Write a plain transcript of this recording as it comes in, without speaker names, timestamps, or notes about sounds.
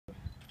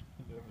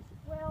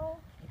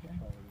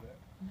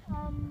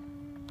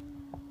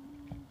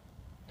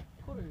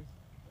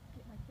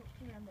Get my thoughts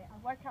around that. I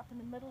woke up in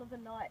the middle of the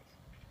night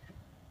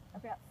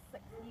about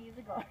 6 years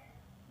ago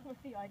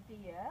with the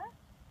idea,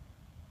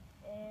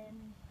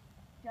 and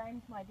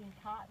James, my then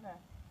partner,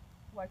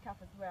 woke up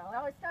as well.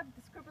 I started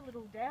to scribble it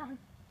all down,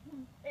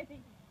 and he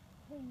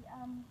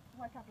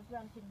woke up as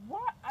well and said,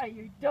 "What are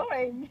you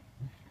doing?"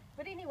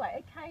 But anyway,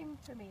 it came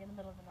to me in the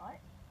middle of the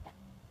night,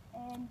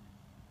 and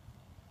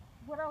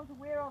what I was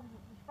aware of is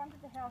that the front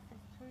of the house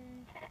is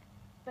too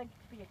big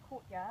to be a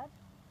courtyard,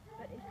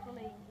 but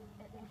equally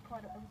it was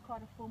quite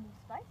a formal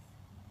space.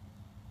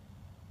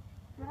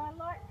 But I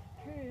like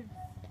curves,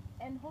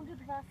 and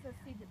Downard-Wilke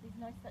said that there's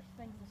no such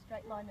thing as a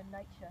straight line in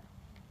nature.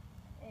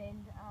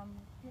 And do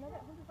you know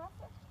that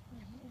Downard-Wilke?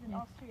 He's an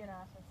Austrian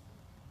artist,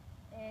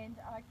 and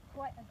I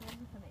quite agree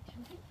with him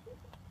actually.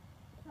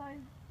 So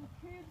the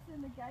curves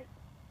in the gate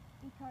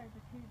echo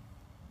the curves,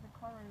 the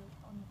koro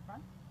on the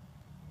front,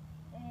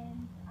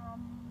 and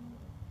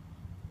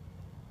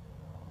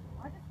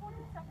I just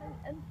wanted something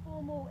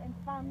informal and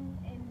fun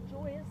and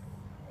joyous,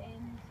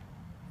 and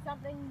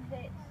something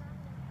that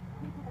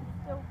people can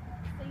still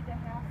see the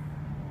house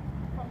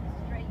from the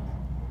street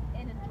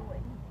and enjoy.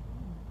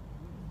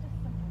 It's just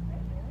simple as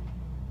that, really.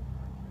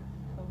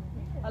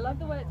 I love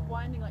the way it's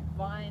winding like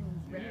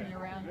vines wrapping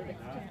around it.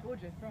 It's just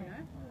gorgeous, you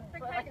know?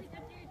 So Katie,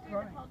 did you do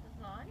the whole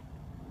design?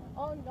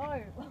 Oh no.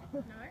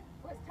 No?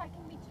 Well, it's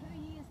taken me 2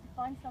 years to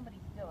find somebody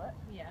to do it.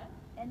 Yeah.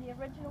 And the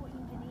original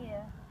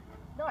engineer,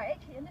 no,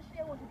 actually initially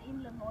I wanted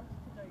Emlyn Mont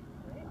to do the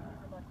work,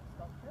 who's a local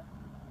sculptor,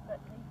 but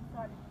he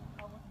decided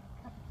I wasn't a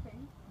cup of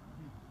tea.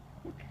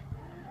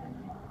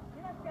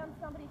 Then I found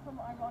somebody from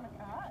Ironic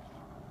Art,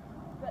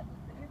 but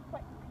the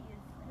earthquake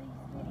repairs, he's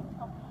really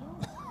top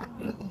end,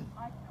 and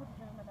I couldn't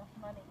give him enough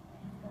money to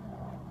do the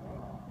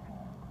work.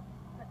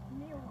 But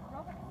Neil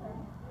Robertson,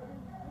 who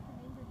was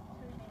recommended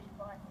to me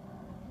by some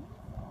friends,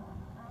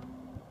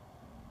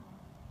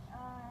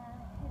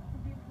 had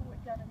some beautiful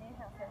work done in their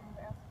house out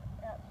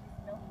West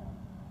Milton.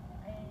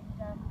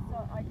 And so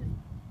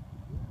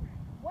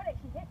what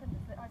actually happened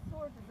is that I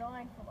saw a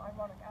design from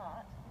Ironic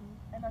Art,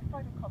 and I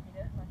photocopied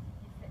it, and I said,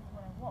 yes, that's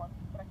what I want,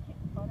 but I kept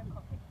the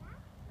photocopy.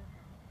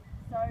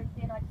 So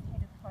then I just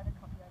handed the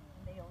photocopy over to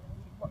Neil and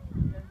said, what can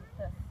you do with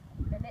this?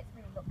 And that's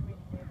when he looked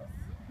really nervous.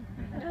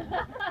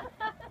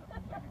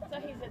 So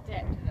he's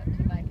adapted it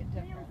to make it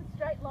different. Neil's a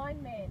straight line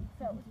man,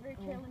 so it was very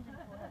challenging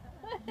for him.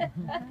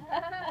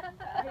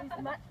 He's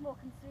much more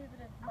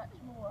conservative, much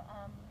more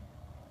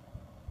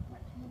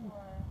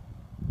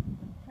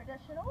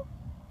traditional.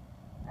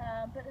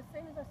 But as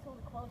soon as I saw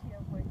the quality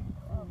of his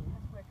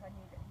work, I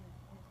knew that he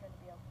was going to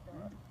be able to do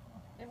it.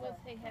 And was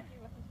he happy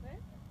with his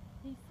work?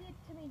 He said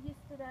to me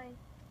yesterday,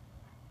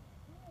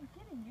 "Oh, I'm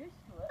getting used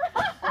to it."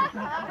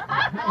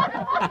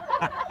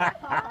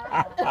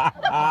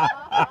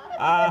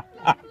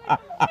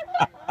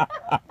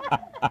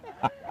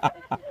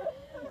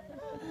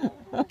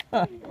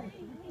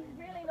 He's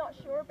really not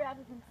sure about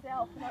it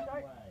himself, and I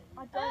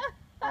don't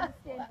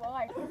understand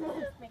why.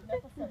 It's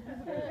magnificent,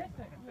 isn't it?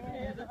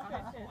 Yeah.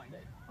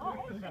 Oh,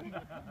 actually,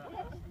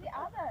 the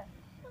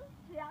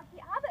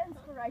other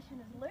inspiration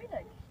is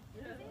Lunig.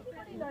 Does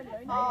anybody know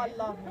Lunig? Oh, I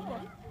love it.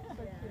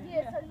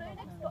 Yeah, so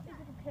Lunig's got these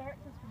little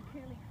characters from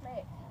Curly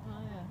Flat.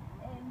 Oh, yeah.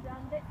 And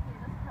that's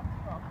where this comes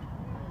from.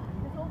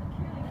 Because all the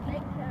Curly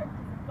Flat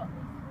characters have got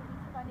these really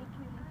funny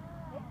Curly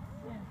Flats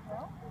as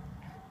well.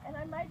 And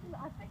I made them,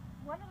 I think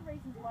one of the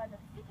reasons why the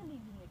second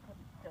engineer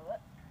couldn't do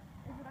it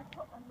is that I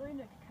put a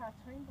Lunig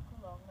cartoon book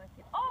along, and I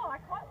said, oh, I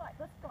quite like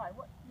this guy.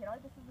 What,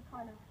 this is the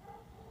kind of...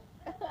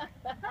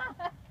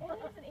 And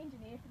he's an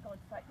engineer, for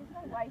God's sake. There's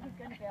no way he's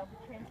going to be able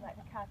to translate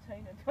the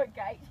cartoon into a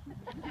gate.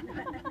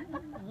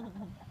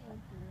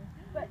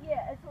 But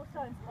yeah, it's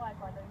also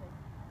inspired by Lunig.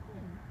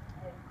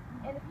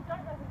 Yeah. And if you don't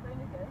know who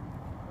Lunig is,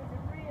 there's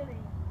a really,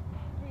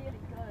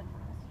 really good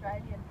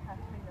Australian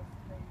cartoonist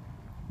who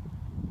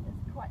is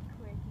quite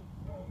quirky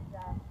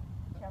and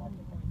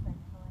challenging at the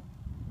same time.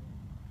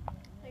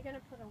 They're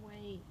going to put a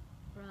wee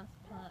brass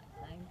plaque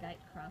saying "Gate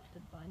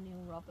crafted by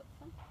Neil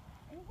Robertson."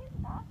 And he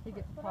hasn't asked He for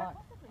gets it, but plaque.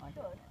 I possibly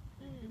should.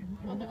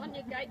 On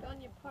your gate,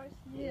 on your post.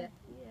 Yeah.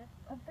 Yeah.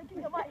 I'm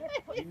thinking I might have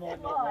to put You a might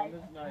not slide. want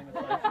his name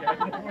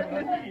associated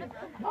with it.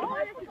 Oh,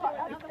 I forgot.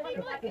 I was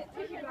Like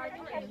thinking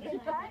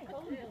it's champagne.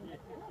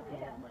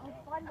 Yeah,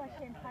 I'll find my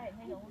champagne.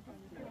 Hang on, we'll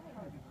just